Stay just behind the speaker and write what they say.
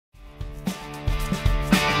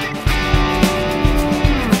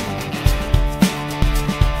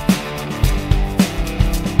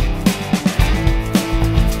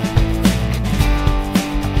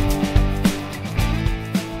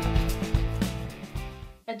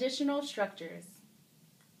Additional structures.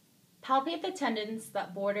 Palpate the tendons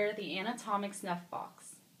that border the anatomic snuff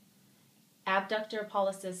box. Abductor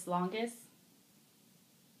pollicis longus,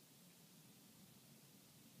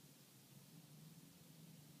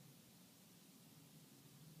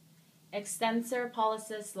 extensor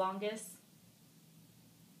pollicis longus,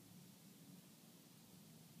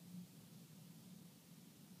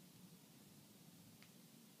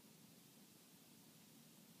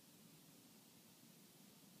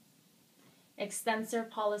 extensor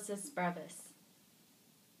pollicis brevis.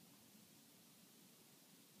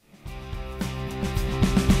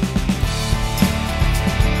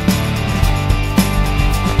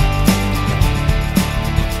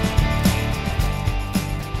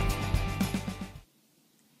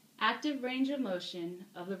 Active range of motion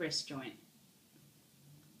of the wrist joint.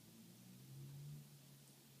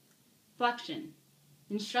 Flexion.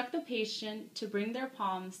 Instruct the patient to bring their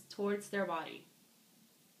palms towards their body.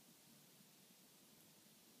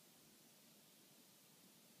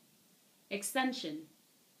 Extension.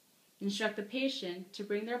 Instruct the patient to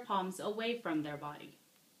bring their palms away from their body.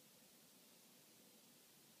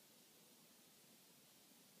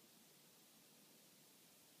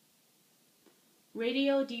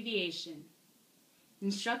 Radial deviation.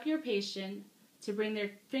 Instruct your patient to bring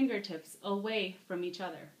their fingertips away from each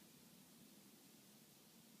other.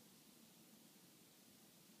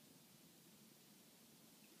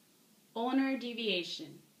 Ulnar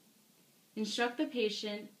deviation. Instruct the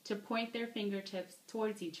patient to point their fingertips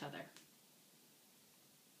towards each other.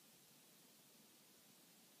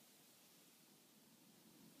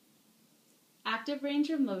 Active range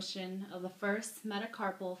of motion of the first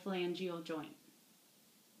metacarpal phalangeal joint.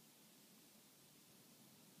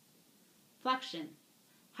 Flexion.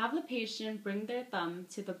 Have the patient bring their thumb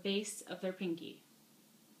to the base of their pinky.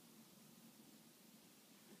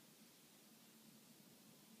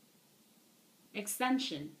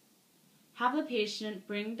 Extension. Have the patient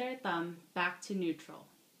bring their thumb back to neutral.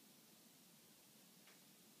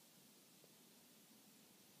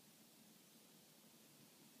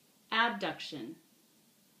 Abduction.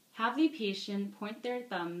 Have the patient point their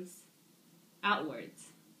thumbs outwards.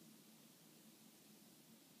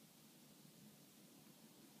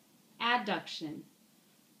 Adduction.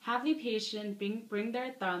 Have the patient bring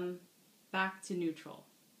their thumb back to neutral.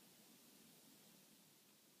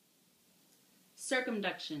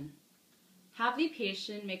 Circumduction. Have the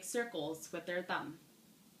patient make circles with their thumb.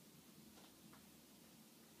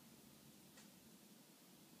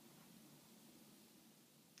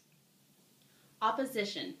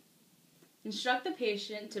 Opposition. Instruct the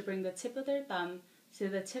patient to bring the tip of their thumb to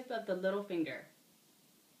the tip of the little finger.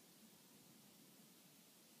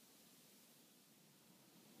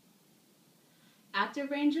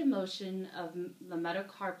 Active range of motion of the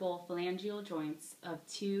metacarpal phalangeal joints of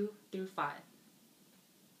 2 through 5.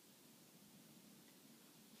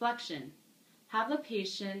 Flexion. Have the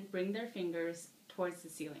patient bring their fingers towards the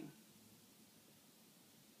ceiling.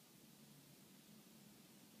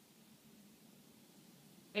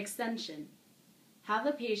 Extension. Have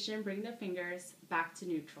the patient bring their fingers back to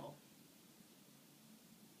neutral.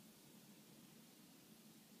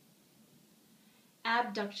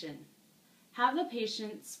 Abduction. Have the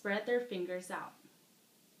patient spread their fingers out.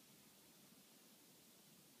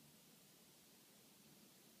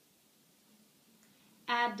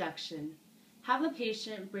 Adduction. Have the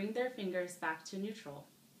patient bring their fingers back to neutral.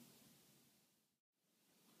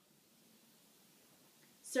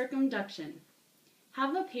 Circumduction.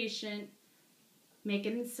 Have the patient make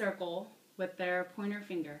a circle with their pointer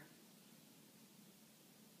finger.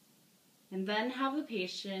 And then have the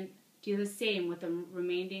patient do the same with the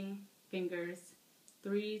remaining fingers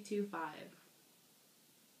 3 to 5.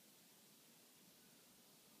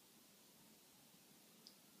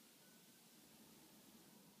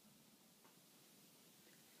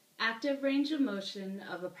 Active range of motion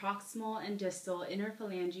of the proximal and distal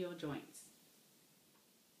interphalangeal joints.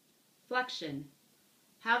 Flexion.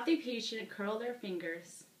 Have the patient curl their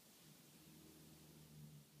fingers.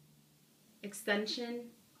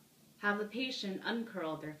 Extension. Have the patient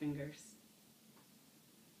uncurl their fingers.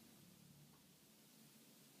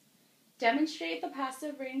 Demonstrate the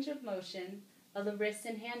passive range of motion of the wrist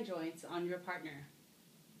and hand joints on your partner.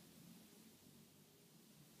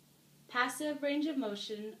 Passive range of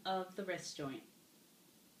motion of the wrist joint.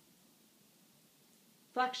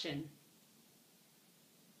 Flexion.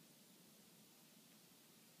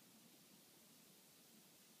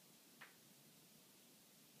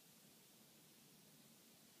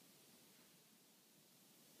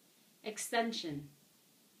 Extension.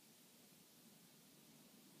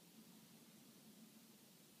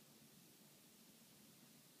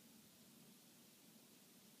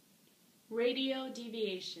 Radio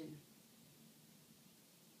deviation.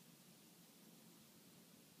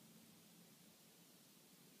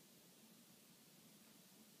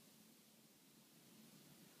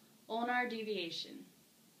 Ulnar deviation.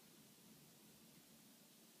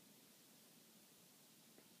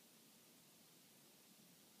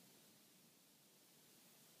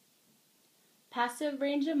 Passive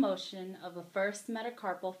range of motion of a first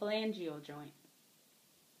metacarpal phalangeal joint.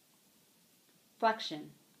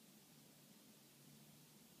 Flexion.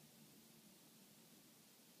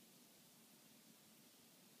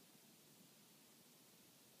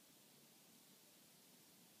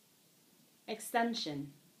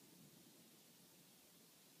 Extension.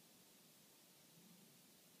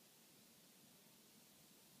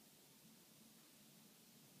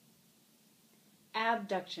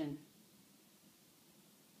 Abduction.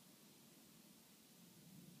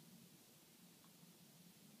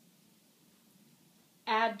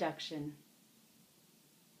 Adduction.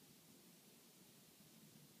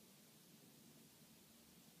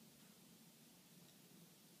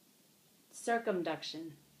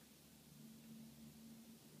 Circumduction.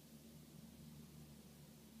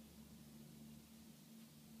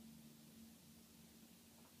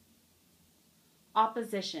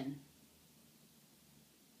 Opposition.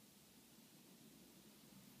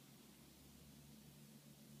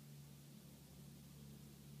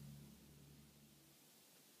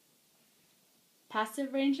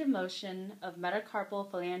 Passive range of motion of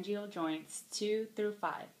metacarpal phalangeal joints 2 through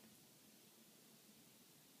 5.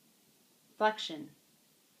 Flexion.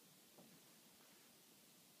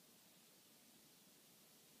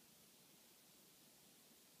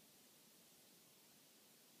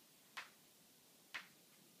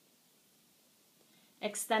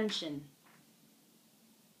 Extension.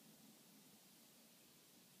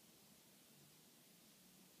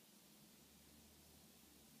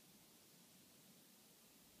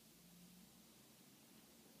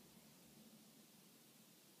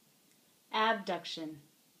 Abduction.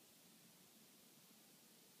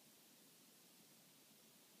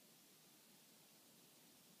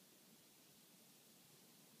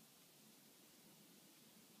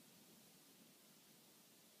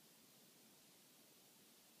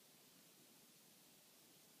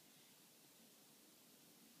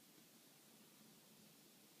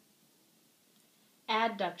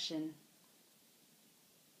 Adduction.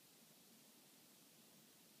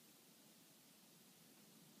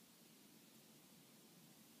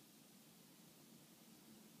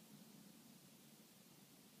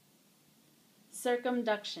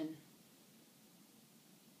 Circumduction.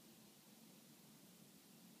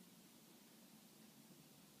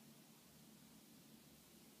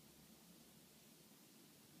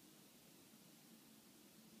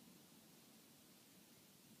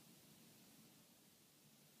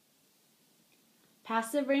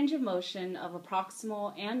 Passive range of motion of a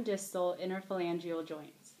proximal and distal interphalangeal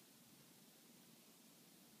joints.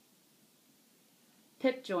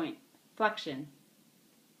 Pip joint. Flexion.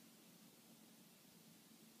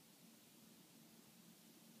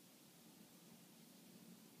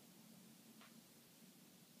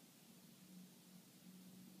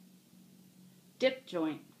 Dip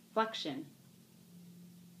joint. Flexion.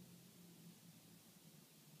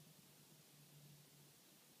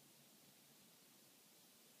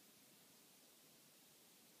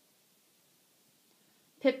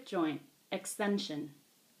 Pip joint. Extension.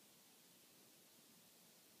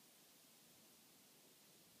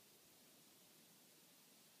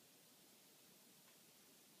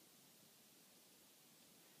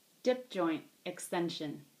 Dip joint.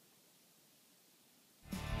 Extension.